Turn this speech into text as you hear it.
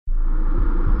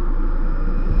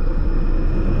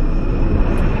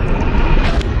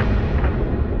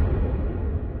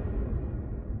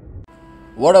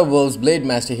What up, Wolves? Blade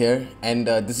Master here, and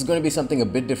this is going to be something a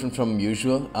bit different from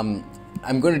usual.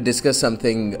 I'm going to discuss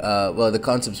something, well, the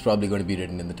concept's probably going to be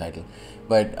written in the title,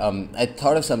 but I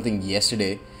thought of something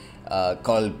yesterday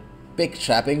called pick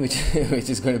trapping, which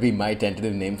is going to be my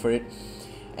tentative name for it.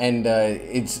 And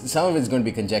some of it's going to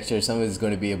be conjecture, some of it's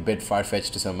going to be a bit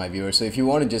far-fetched to some of my viewers. So if you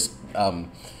want to just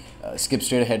skip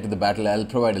straight ahead to the battle, I'll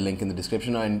provide a link in the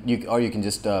description, or you can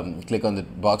just click on the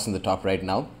box in the top right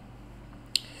now.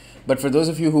 But for those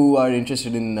of you who are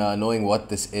interested in knowing what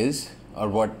this is or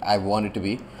what I want it to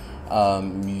be,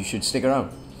 you should stick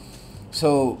around.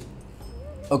 So,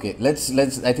 okay, let's.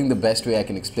 I think the best way I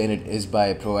can explain it is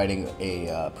by providing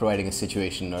a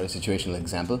situation or a situational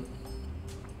example.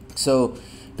 So,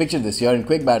 picture this: you're in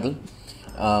quick battle.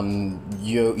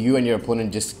 You and your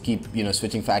opponent just keep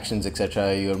switching factions,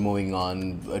 etc. You're moving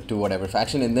on to whatever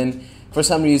faction, and then for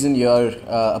some reason your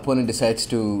opponent decides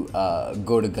to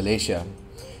go to Galatia.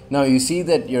 Now you see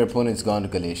that your opponent's gone to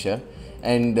Galatia,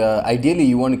 and ideally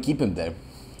you want to keep him there,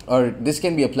 or this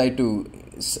can be applied to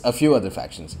a few other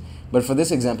factions. But for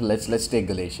this example, let's take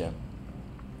Galatia.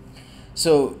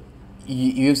 So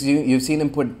you've seen him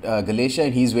put Galatia,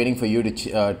 and he's waiting for you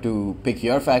to pick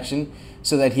your faction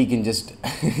so that he can just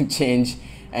change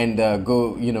and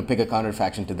go pick a counter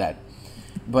faction to that.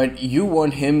 But you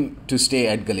want him to stay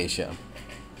at Galatia.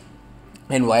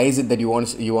 And why is it that you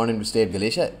want him to stay at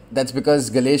Galatia? That's because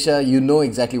Galatia, you know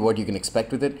exactly what you can expect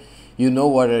with it. You know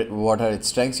what are its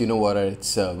strengths. You know what are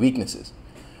its weaknesses.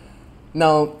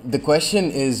 Now the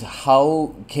question is,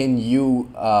 how can you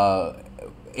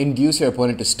induce your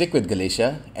opponent to stick with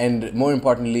Galatia? And more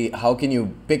importantly, how can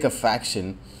you pick a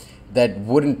faction that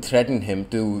wouldn't threaten him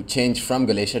to change from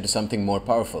Galatia to something more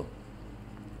powerful?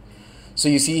 So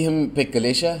you see him pick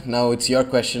Galatia. Now it's your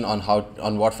question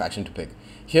on what faction to pick.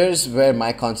 Here's where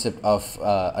my concept of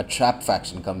a trap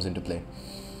faction comes into play.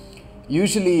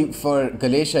 Usually for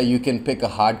Galatia, you can pick a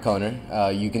hard counter.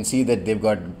 You can see that they've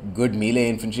got good melee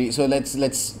infantry. So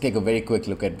let's take a very quick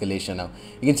look at Galatia now.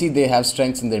 You can see they have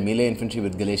strengths in their melee infantry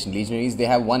with Galatian legionaries. They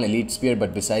have one elite spear,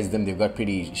 but besides them, they've got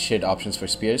pretty shit options for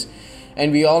spears.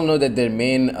 And we all know that their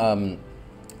main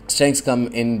strengths come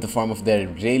in the form of their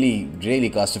really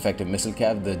cost-effective missile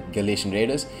cav, the Galatian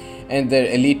Raiders, and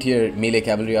their elite tier melee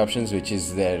cavalry options, which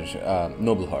is their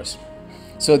noble horse.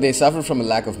 So they suffer from a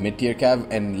lack of mid-tier cav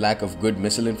and lack of good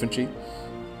missile infantry,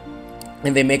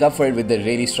 and they make up for it with their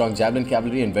really strong javelin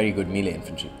cavalry and very good melee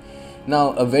infantry.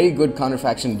 Now, a very good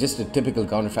counterfaction, just a typical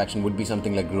counterfaction, would be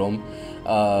something like Rome.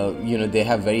 They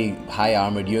have very high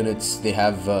armored units. They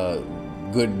have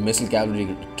good missile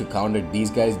cavalry to counter these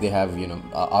guys. They have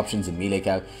options in melee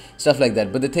cav, stuff like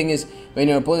that. But the thing is, when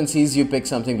your opponent sees you pick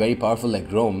something very powerful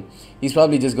like Rome, he's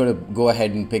probably just going to go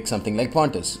ahead and pick something like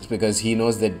Pontus, because he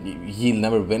knows that he'll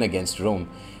never win against Rome.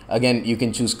 Again, you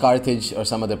can choose Carthage or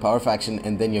some other power faction,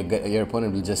 and then your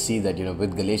opponent will just see that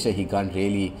with Galatia he can't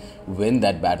really win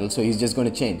that battle, so he's just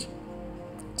going to change.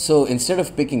 So instead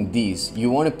of picking these, you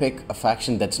want to pick a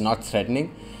faction that's not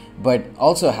threatening, but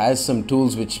also has some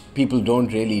tools which people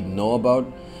don't really know about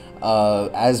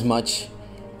as much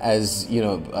as,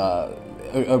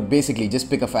 or basically just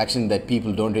pick a faction that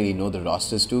people don't really know the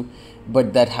rosters to,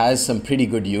 but that has some pretty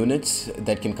good units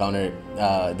that can counter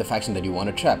the faction that you want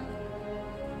to trap.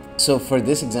 So for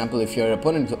this example, if your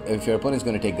opponent is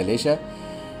going to take Galatia,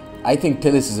 I think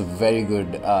Tylis is a very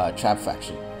good trap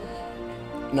faction.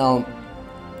 Now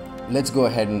let's go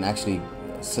ahead and actually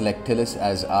select Tylis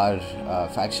as our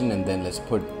faction, and then let's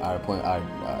put our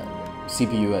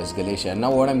CPU as Galatia. And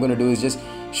now what I'm going to do is just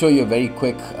show you a very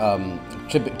quick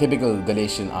typical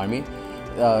Galatian army.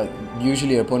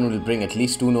 Usually your opponent will bring at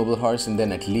least 2 noble horse and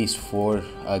then at least 4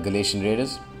 Galatian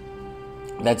raiders.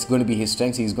 That's going to be his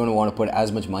strengths. He's going to want to put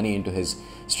as much money into his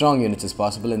strong units as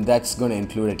possible, and that's going to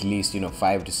include at least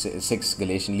 5 to 6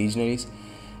 Galatian legionaries.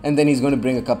 And then he's going to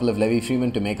bring a couple of levy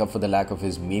freemen to make up for the lack of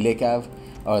his melee cav,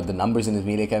 or the numbers in his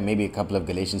melee cav, maybe a couple of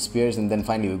Galatian spears, and then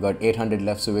finally we've got 800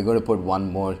 left, so we're going to put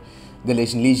 1 more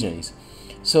Galatian legionaries.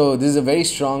 So this is a very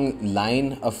strong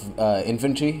line of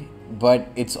infantry, but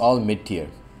it's all mid-tier.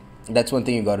 That's one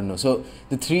thing you got to know. So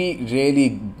the 3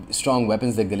 really strong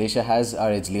weapons that Galatia has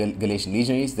are its Galatian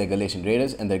legionaries, the Galatian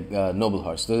raiders, and the noble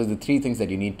horse. Those are the 3 things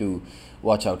that you need to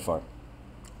watch out for.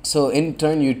 So in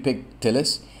turn, you'd pick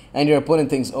Tylis. And your opponent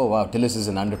thinks, oh wow, Tylis is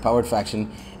an underpowered faction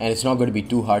and it's not going to be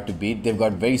too hard to beat. They've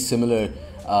got very similar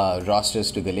rosters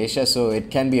to Galatia, so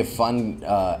it can be a fun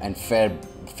and fair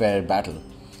battle.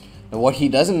 Now what he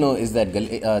doesn't know is that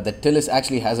that Tylis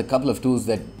actually has a couple of tools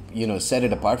that set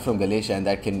it apart from Galatia, and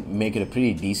that can make it a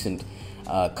pretty decent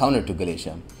counter to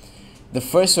Galatia. The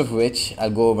first of which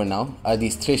I'll go over now are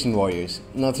these Thracian warriors.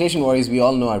 Now, Thracian warriors we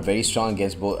all know are very strong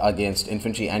against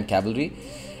infantry and cavalry.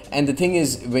 And the thing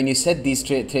is, when you set these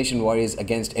Thracian warriors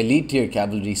against elite tier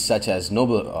cavalry such as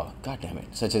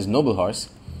such as noble horse,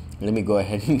 let me go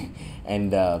ahead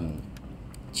and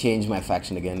change my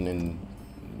faction again and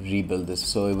rebuild this.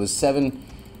 So it was 7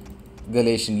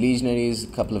 Galatian legionaries, a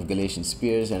couple of Galatian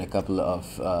spears, and a couple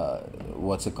of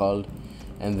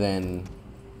and then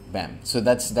bam. So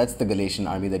that's the Galatian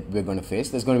army that we're going to face.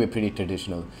 There's going to be a pretty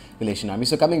traditional Galatian army.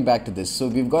 So coming back to this, so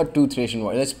we've got 2 Thracian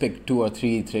warriors. Let's pick 2 or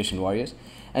 3 Thracian warriors.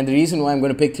 And the reason why I'm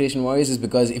going to pick Thracian warriors is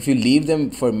because if you leave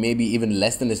them for maybe even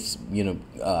less than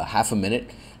half a minute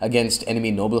against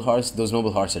enemy noble horse, those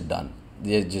noble horse are done.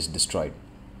 They're just destroyed.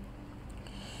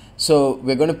 So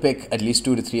we're going to pick at least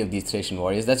 2 to 3 of these Thracian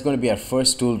warriors. That's going to be our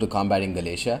first tool to combating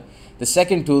Galatia. The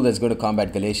second tool that's going to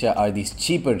combat Galatia are these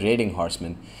cheaper raiding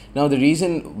horsemen. Now the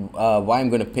reason why I'm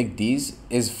going to pick these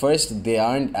is, first, they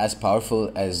aren't as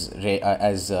powerful as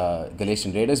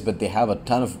Galatian raiders, but they have a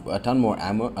ton more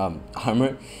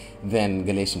armor than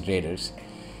Galatian raiders.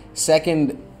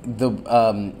 Second,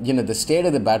 the state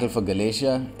of the battle for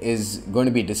Galatia is going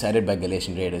to be decided by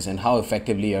Galatian raiders and how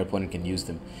effectively your opponent can use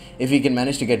them. If he can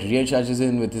manage to get rear charges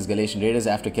in with his Galatian raiders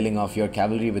after killing off your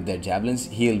cavalry with their javelins,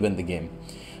 he'll win the game.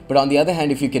 But on the other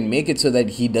hand, if you can make it so that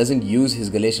he doesn't use his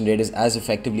Galatian raiders as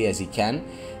effectively as he can,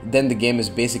 then the game is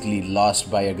basically lost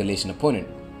by your Galatian opponent.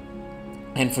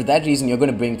 And for that reason, you're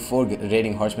going to bring 4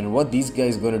 raiding horsemen. And what these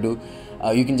guys are going to do,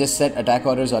 you can just set attack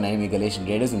orders on enemy Galatian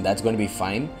raiders, and that's going to be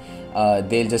fine.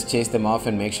 They'll just chase them off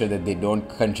and make sure that they don't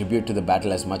contribute to the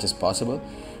battle as much as possible.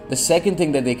 The second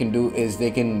thing that they can do is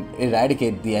they can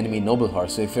eradicate the enemy noble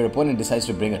horse. So if your opponent decides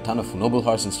to bring a ton of noble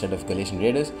horse instead of Galatian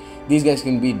raiders, these guys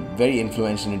can be very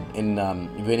influential in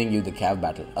winning you the cav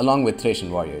battle, along with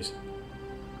Thracian warriors.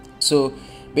 So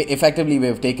effectively, we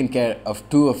have taken care of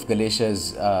 2 of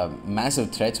Galatia's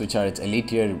massive threats, which are its elite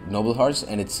tier noble horse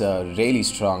and its really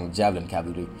strong javelin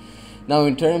cavalry. Now,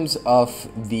 in terms of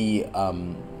the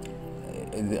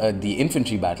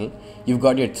infantry battle, you've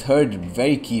got your third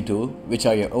very key tool, which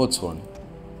are your oath sworn.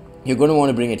 You're going to want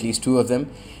to bring at least 2 of them,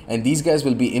 and these guys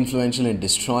will be influential in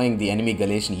destroying the enemy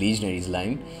Galatian legionaries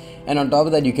line. And on top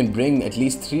of that, you can bring at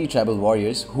least 3 tribal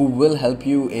warriors who will help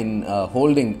you in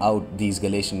holding out these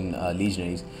Galatian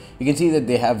legionaries. You can see that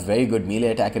they have very good melee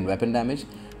attack and weapon damage,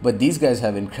 but these guys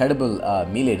have incredible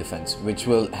melee defense, which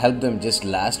will help them just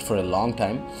last for a long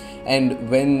time. And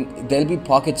when there'll be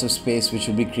pockets of space which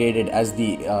will be created as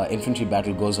the infantry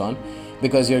battle goes on,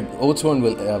 because your Oathsworn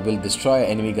will destroy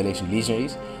enemy Galatian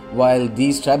legionaries, while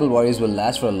these tribal warriors will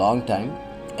last for a long time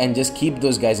and just keep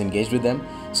those guys engaged with them,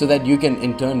 so that you can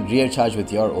in turn rear charge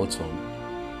with your Oathsworn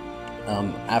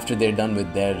after they're done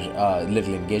with their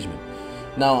little engagement.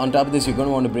 Now, on top of this, you're going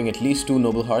to want to bring at least 2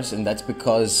 noble horse, and that's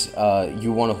because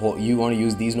you want to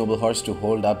use these noble horse to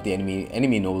hold up the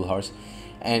enemy noble horse,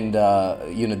 and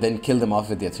then kill them off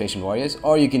with their Thracian warriors.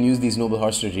 Or you can use these noble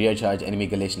horse to rear charge enemy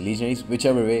Galatian legionaries.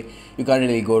 Whichever way, you can't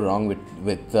really go wrong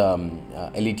with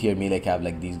elite tier melee cav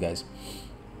like these guys.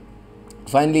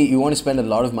 Finally, you want to spend a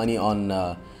lot of money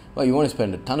on you want to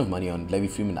spend a ton of money on levy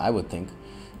freemen, I would think.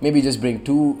 Maybe just bring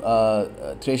 2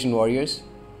 Thracian warriors.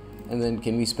 And then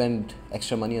can we spend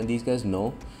extra money on these guys?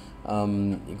 No.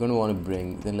 You're going to want to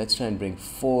bring, then let's try and bring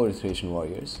 4 Thracian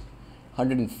warriors.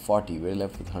 140, we're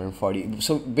left with 140.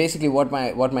 So basically what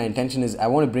my intention is, I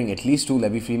want to bring at least 2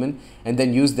 levy freemen and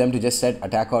then use them to just set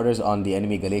attack orders on the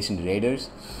enemy Galatian raiders.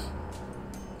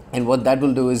 And what that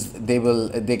will do is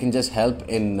they can just help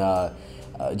in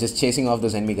just chasing off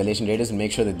those enemy Galatian raiders and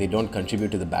make sure that they don't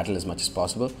contribute to the battle as much as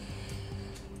possible.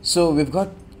 So we've got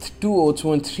 2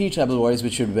 Oathsworn, 3 tribal warriors,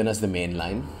 which should win us the main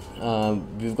line.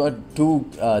 We've got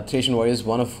 2 Thracian warriors,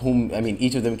 one of whom,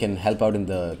 each of them can help out in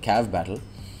the cav battle.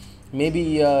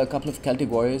 Maybe a couple of Celtic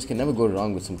warriors. Can never go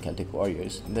wrong with some Celtic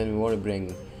warriors. And then we want to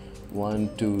bring 1,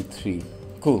 2, 3.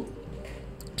 Cool.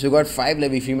 So we've got 5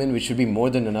 levy freemen, which should be more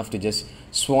than enough to just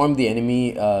swarm the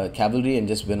enemy cavalry and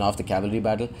just win off the cavalry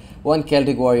battle. 1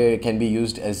 Celtic warrior can be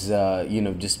used as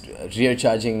just rear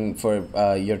charging for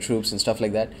your troops and stuff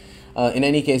like that. In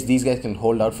any case, these guys can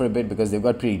hold out for a bit because they've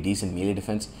got pretty decent melee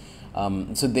defense.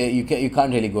 So you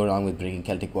can't really go wrong with bringing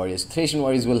Celtic warriors. Thracian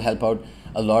warriors will help out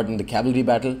a lot in the cavalry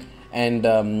battle. And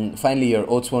finally, your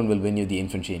Oathsworn will win you the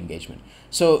infantry engagement.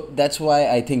 So that's why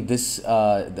I think that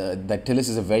Tylis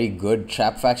is a very good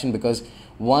trap faction, because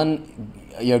 1,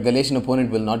 your Galatian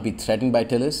opponent will not be threatened by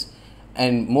Tylis,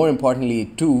 and more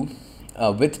importantly, 2,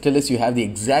 with Tylis you have the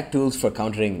exact tools for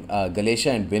countering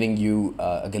Galatia and winning you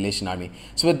a Galatian army.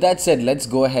 So with that said, let's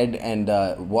go ahead and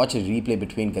watch a replay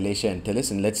between Galatia and Tylis,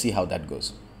 and let's see how that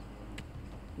goes.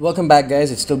 Welcome back,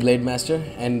 guys. It's still Blade Master,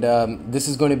 and this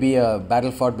is going to be a battle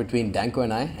fought between Danko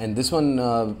and I. And this one,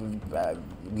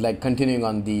 like continuing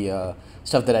on the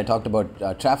stuff that I talked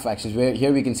about, trap factions. Where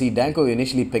here we can see Danko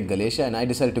initially picked Galatia, and I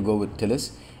decided to go with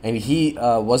Tylis, and he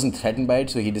wasn't threatened by it,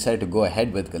 so he decided to go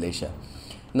ahead with Galatia.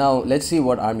 Now let's see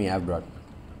what army I've brought.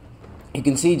 You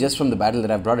can see just from the battle that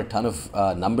I've brought a ton of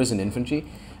numbers in infantry.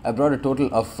 I brought a total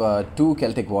of 2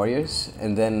 Celtic warriors,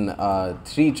 and then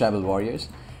 3 tribal warriors,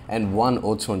 and 1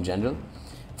 Oathsworn general.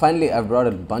 Finally, I've brought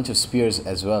a bunch of spears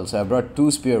as well. So I brought 2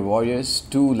 spear warriors,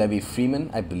 2 levy freemen,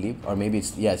 I believe, or maybe it's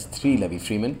 3 levy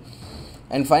freemen.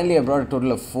 And finally, I brought a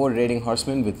total of 4 raiding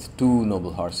horsemen with 2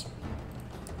 noble horse.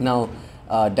 Now,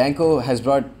 Danko has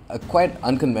brought a quite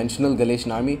unconventional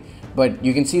Galatian army, but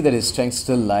you can see that his strengths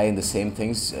still lie in the same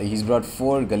things. He's brought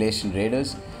 4 Galatian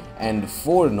raiders and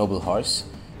 4 noble horse.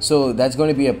 So that's going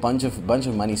to be a bunch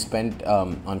of money spent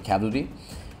on cavalry.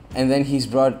 And then he's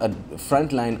brought a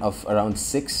front line of around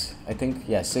 6, I think,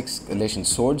 6 Galatian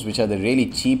swords, which are the really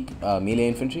cheap melee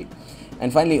infantry.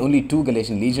 And finally, only 2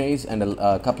 Galatian legionaries and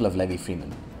a couple of levy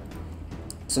freemen.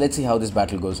 So let's see how this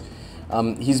battle goes.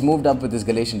 He's moved up with his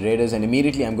Galatian raiders, and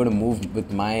immediately I'm going to move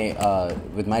with my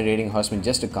raiding horsemen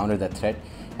just to counter that threat.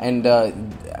 And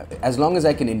as long as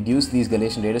I can induce these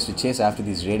Galatian raiders to chase after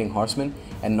these raiding horsemen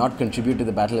and not contribute to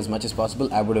the battle as much as possible,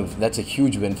 that's a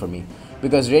huge win for me.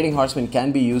 Because raiding horsemen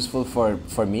can be useful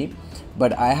for me,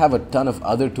 but I have a ton of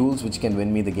other tools which can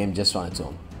win me the game just on its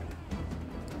own.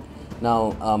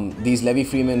 Now, these levy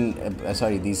freemen, I'm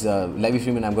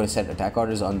going to set attack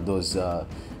orders on those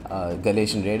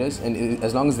Galatian raiders, and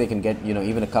as long as they can get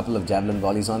even a couple of javelin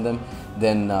volleys on them,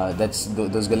 then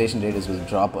those Galatian raiders will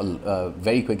drop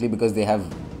very quickly, because they have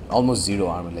almost 0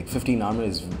 armor. Like 15 armor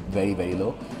is very, very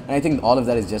low, and I think all of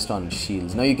that is just on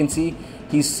shields. Now you can see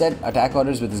he's set attack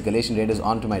orders with his Galatian raiders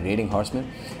onto my raiding horsemen,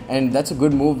 and that's a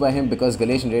good move by him, because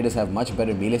Galatian raiders have much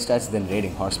better melee stats than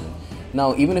raiding horsemen.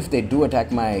 Now, even if they do attack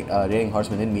my raiding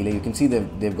horsemen in melee, you can see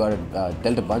they've got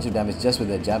dealt a bunch of damage just with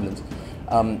their javelins.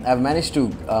 I've managed to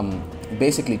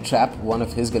basically trap one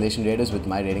of his Galatian raiders with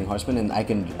my raiding horseman, and I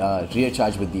can rear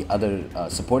charge with the other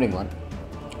supporting one,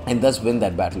 and thus win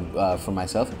that battle for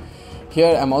myself.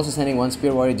 Here, I'm also sending 1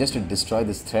 spear warrior just to destroy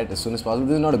this threat as soon as possible.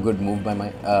 This is not a good move by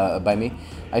me.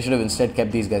 I should have instead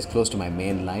kept these guys close to my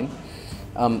main line.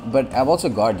 But I've also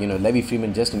got levy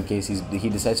freeman just in case he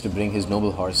decides to bring his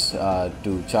noble horse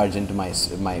to charge into my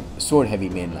sword heavy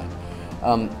main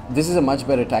line. This is a much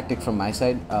better tactic from my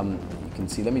side. You can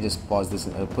see, let me just pause this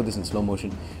and put this in slow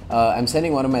motion. I'm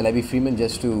sending one of my levy freemen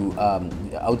just to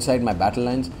outside my battle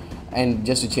lines, and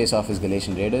just to chase off his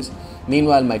Galatian raiders.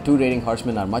 Meanwhile, my 2 raiding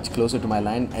horsemen are much closer to my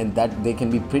line, and that they can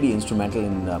be pretty instrumental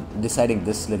in deciding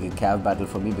this little cav battle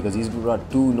for me, because he's brought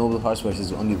 2 noble horse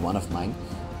versus only 1 of mine.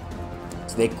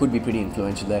 So they could be pretty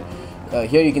influential there.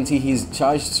 Here you can see he's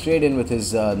charged straight in with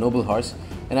his noble horse,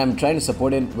 and I'm trying to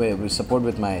support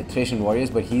with my Thracian warriors,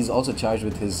 but he's also charged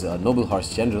with his noble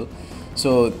horse general.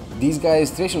 So these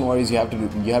guys, Thracian warriors, you have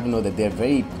to know that they're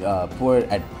very poor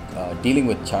at dealing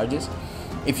with charges.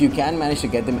 If you can manage to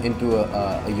get them into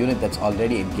a unit that's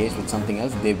already engaged with something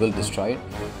else, they will destroy it.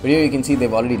 But here you can see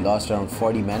they've already lost around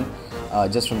 40 men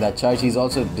just from that charge. He's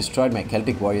also destroyed my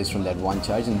Celtic warriors from that one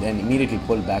charge, and then immediately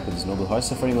pulled back with his noble horse,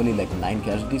 suffering only like 9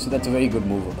 casualties. So that's a very good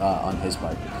move on his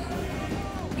part.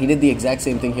 He did the exact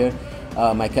same thing here.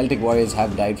 My Celtic warriors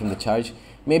have died from the charge.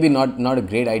 Maybe not a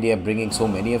great idea bringing so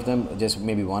many of them, just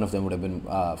maybe one of them would have been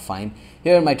fine.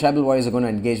 Here my tribal warriors are going to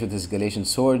engage with his Galatian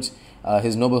swords.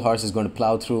 His noble horse is going to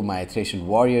plow through my Thracian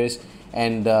warriors,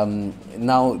 and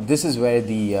now this is where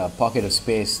the pocket of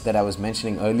space that I was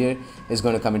mentioning earlier is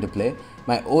going to come into play.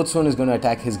 My Oathsworn is going to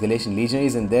attack his Galatian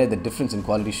legionaries, and there the difference in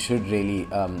quality should really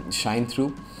shine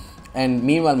through. And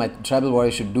meanwhile, my tribal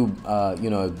warrior should do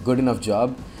a good enough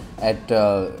job at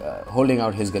holding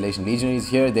out his Galatian legionaries.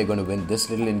 Here they're going to win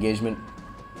this little engagement,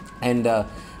 and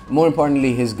more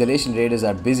importantly, his Galatian raiders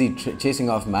are busy chasing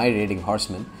off my raiding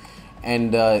horsemen.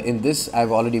 And in this,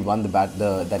 I've already won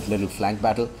that little flank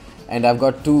battle, and I've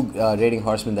got 2 raiding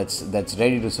horsemen that's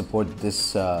ready to support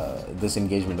this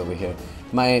engagement over here.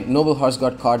 My noble horse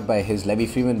got caught by his levy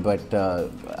freeman, but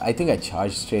I think I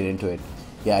charged straight into it.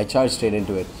 Yeah, I charged straight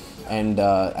into it, and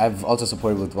I've also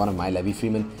supported with one of my levy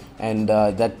freemen, and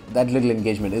that little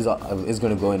engagement is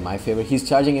going to go in my favor. He's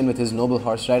charging in with his noble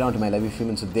horse right onto my levy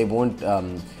freeman, so they won't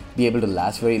be able to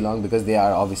last very long, because they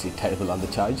are obviously terrible on the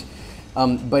charge.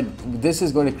 But this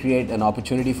is going to create an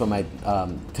opportunity for my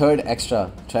 3rd extra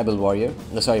tribal warrior,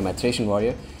 my Thracian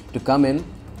warrior, to come in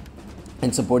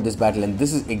and support this battle, and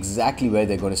this is exactly where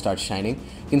they're going to start shining.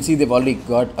 You can see they've already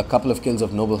got a couple of kills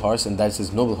of noble horse, and that's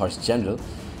his noble horse general.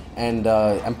 And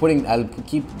I'll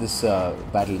keep this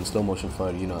battle in slow motion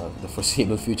for the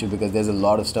foreseeable future, because there's a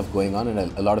lot of stuff going on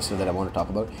and a lot of stuff that I want to talk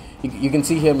about. You can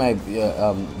see here my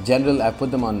general. I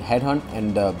put them on headhunt,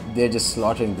 and they're just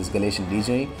slaughtering this Galatian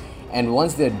legionary. And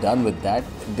once they're done with that,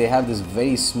 they have this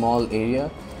very small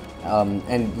area,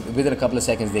 and within a couple of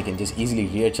seconds they can just easily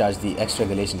rear charge the extra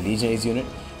Galatian legionaries unit,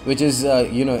 which is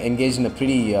engaged in a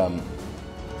pretty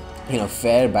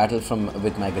fair battle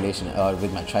with my Galatian or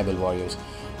with my tribal warriors.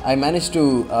 I managed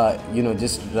to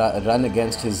just run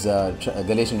against his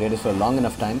Galatian raiders for a long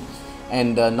enough time,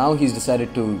 and now he's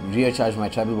decided to rear charge my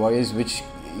tribal warriors, which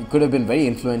could have been very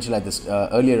influential at this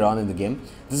earlier on in the game.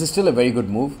 This is still a very good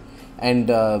move, and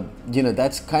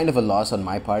that's kind of a loss on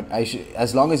my part.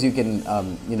 As long as you can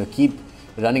keep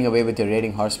running away with your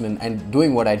raiding horsemen and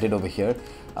doing what I did over here,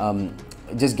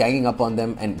 just ganging up on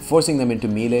them and forcing them into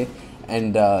melee,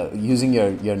 and using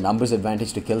your numbers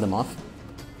advantage to kill them off,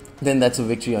 then that's a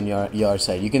victory on your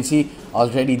side. You can see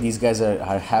already these guys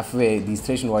are halfway, these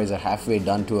Thracian warriors are halfway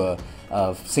done to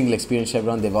a single experience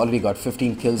chevron. They've already got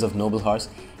 15 kills of noble horse,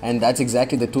 and that's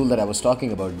exactly the tool that I was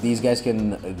talking about. These guys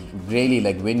can really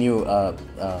win you a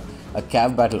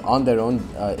cav battle on their own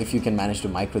if you can manage to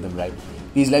micro them right.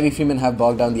 These levy freemen have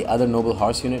bogged down the other noble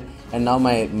horse unit, and now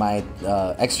my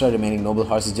extra remaining noble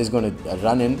horse is just going to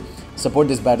run in, support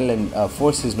this battle, and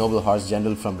force his noble horse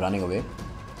general from running away.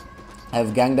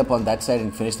 I've ganged up on that side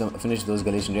and finished those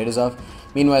Galatian raiders off.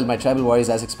 Meanwhile, my tribal warriors,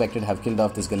 as expected, have killed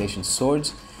off these Galatian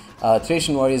swords.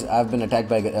 Thracian warriors have been attacked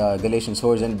by Galatian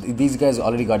swords, and these guys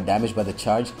already got damaged by the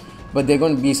charge, but they're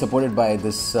going to be supported by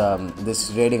this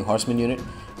raiding horseman unit,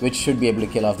 which should be able to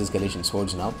kill off these Galatian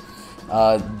swords now.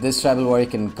 This tribal warrior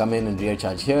can come in and rear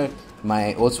charge here.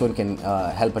 My Oathsworn can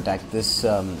help attack this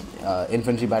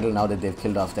infantry battle now that they've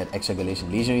killed off that extra Galatian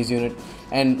legionaries unit.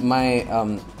 And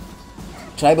my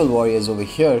tribal warriors over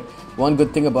here, one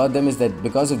good thing about them is that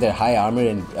because of their high armor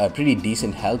and pretty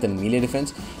decent health and melee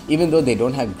defense, even though they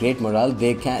don't have great morale,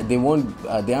 they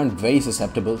aren't very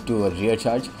susceptible to a rear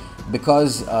charge,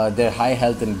 because their high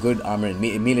health and good armor and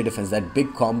melee defense, that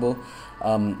big combo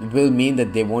will mean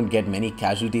that they won't get many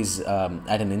casualties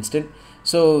at an instant.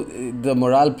 So the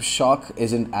morale shock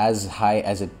isn't as high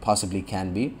as it possibly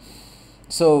can be.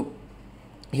 So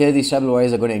here these tribal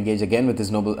warriors are going to engage again with his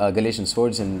noble Galatian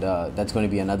swords, and that's going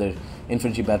to be another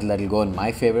infantry battle that will go in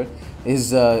my favor.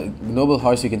 His noble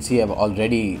horse, you can see, have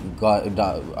already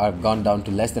gone down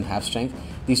to less than half strength.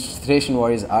 These Thracian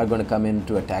warriors are going to come in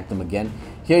to attack them again.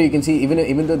 Here you can see,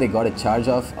 even though they got a charge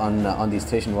off on these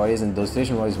Thracian warriors, and those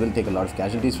Thracian warriors will take a lot of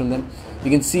casualties from them,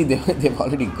 you can see they've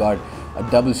already got a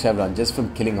double chevron just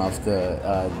from killing off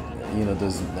the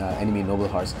those enemy noble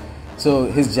horse. So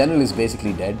his general is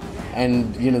basically dead,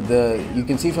 and you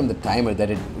can see from the timer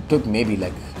that it took maybe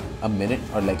like a minute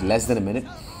or like less than a minute,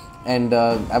 and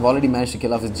I've already managed to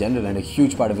kill off his general and a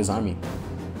huge part of his army.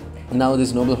 Now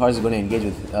this noble horse is going to engage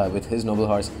with his noble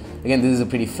horse. Again, this is a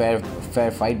pretty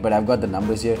fair fight, but I've got the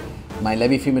numbers here. My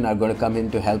levy freemen are going to come in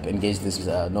to help engage this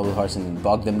noble horse and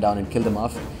bog them down and kill them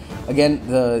off. Again,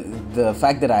 the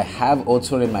fact that I have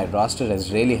Oathsworn in my roster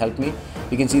has really helped me.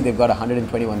 You can see they've got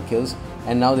 121 kills,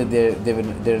 and now that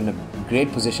they're in a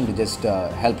great position to just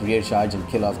help rear charge and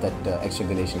kill off that extra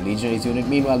Galatian legionaries unit.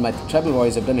 Meanwhile, my tribal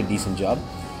warriors have done a decent job.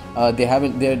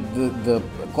 The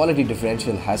quality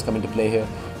differential has come into play here.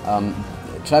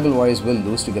 Tribal warriors will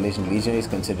lose to Galatian legionaries,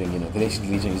 considering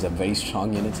Galatian legionaries are very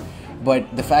strong units.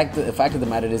 But the fact of the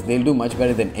matter is they'll do much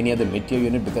better than any other mid-tier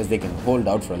unit because they can hold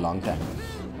out for a long time.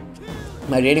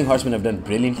 My raiding horsemen have done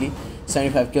brilliantly.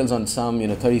 75 kills on some,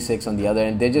 36 on the other,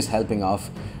 and they're just helping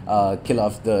kill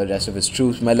off the rest of his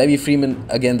troops. My levy freemen,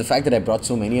 again, the fact that I brought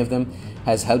so many of them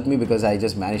has helped me because I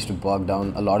just managed to bog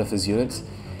down a lot of his units.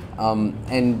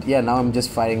 And yeah, now I'm just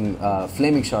firing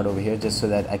flaming shot over here just so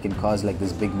that I can cause like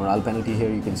this big morale penalty here.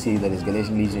 You can see that his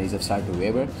Galatian legionaries have started to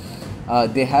waver.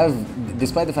 They have,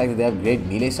 despite the fact that they have great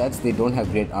melee stats, they don't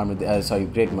have great armor.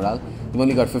 Great morale. They've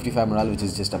only got 55 morale, which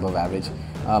is just above average.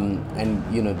 And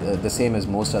the same as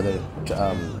most other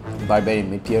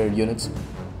barbarian mid-tier units.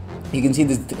 You can see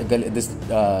this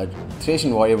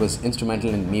Thracian warrior was instrumental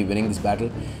in me winning this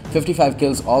battle. 55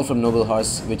 kills, all from noble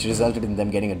horse, which resulted in them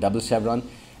getting a double chevron.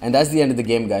 And that's the end of the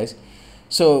game, guys.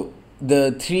 So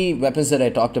the three weapons that I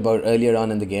talked about earlier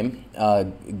on in the game,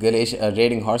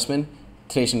 raiding horsemen,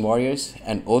 Thracian warriors,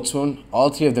 and Oathsworn, all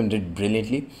three of them did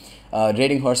brilliantly.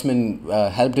 Raiding horsemen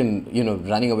helped in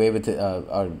running away with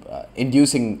or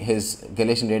inducing his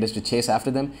Galatian raiders to chase after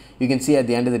them. You can see at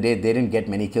the end of the day they didn't get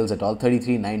many kills at all,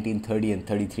 33, 19, 30 and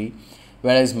 33.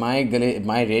 Whereas my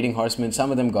raiding horsemen,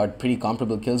 some of them got pretty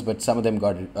comparable kills, but some of them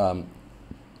got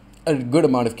a good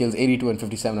amount of kills, 82 and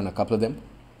 57 on a couple of them.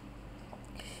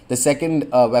 The second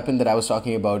weapon that I was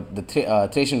talking about, the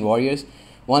Thracian warriors,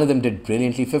 one of them did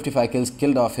brilliantly, 55 kills,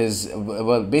 killed off his,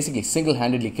 well, basically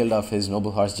single-handedly killed off his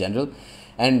noble horse general.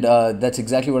 And that's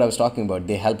exactly what I was talking about.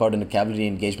 They help out in a cavalry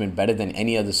engagement better than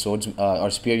any other swords or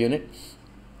spear unit.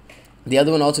 The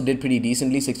other one also did pretty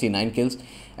decently, 69 kills.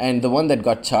 And the one that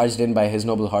got charged in by his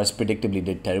noble horse predictably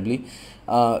did terribly.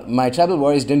 My tribal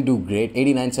warriors didn't do great,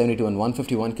 89, 72 and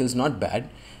 151 kills, not bad.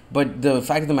 But the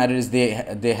fact of the matter is they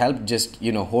helped just,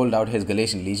 hold out his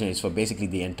Galatian legionaries for basically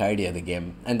the entirety of the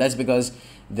game. And that's because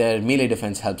their melee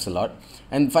defense helps a lot.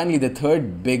 And finally, the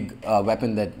third big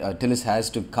weapon that Tylis has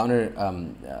to counter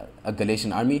a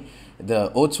Galatian army, the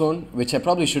Oathsworn, which I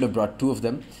probably should have brought two of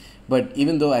them. But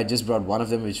even though I just brought one of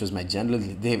them, which was my general,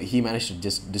 he managed to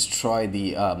just destroy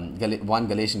the one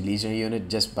Galatian legionary unit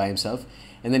just by himself,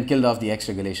 and then killed off the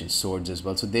extra Galatian swords as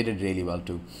well. So they did really well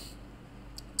too.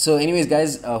 So anyways,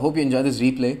 guys, hope you enjoy this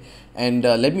replay, and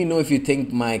let me know if you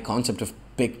think my concept of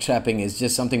pick trapping is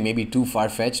just something maybe too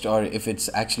far-fetched, or if it's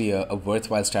actually a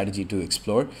worthwhile strategy to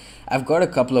explore. I've got a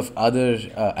couple of other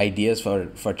ideas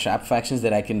for trap factions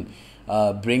that I can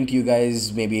bring to you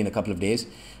guys maybe in a couple of days.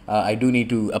 I do need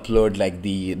to upload like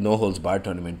the No Holds Barred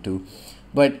tournament too.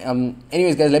 But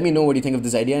anyways, guys, let me know what you think of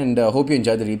this idea, and hope you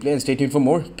enjoyed the replay, and stay tuned for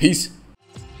more. Peace.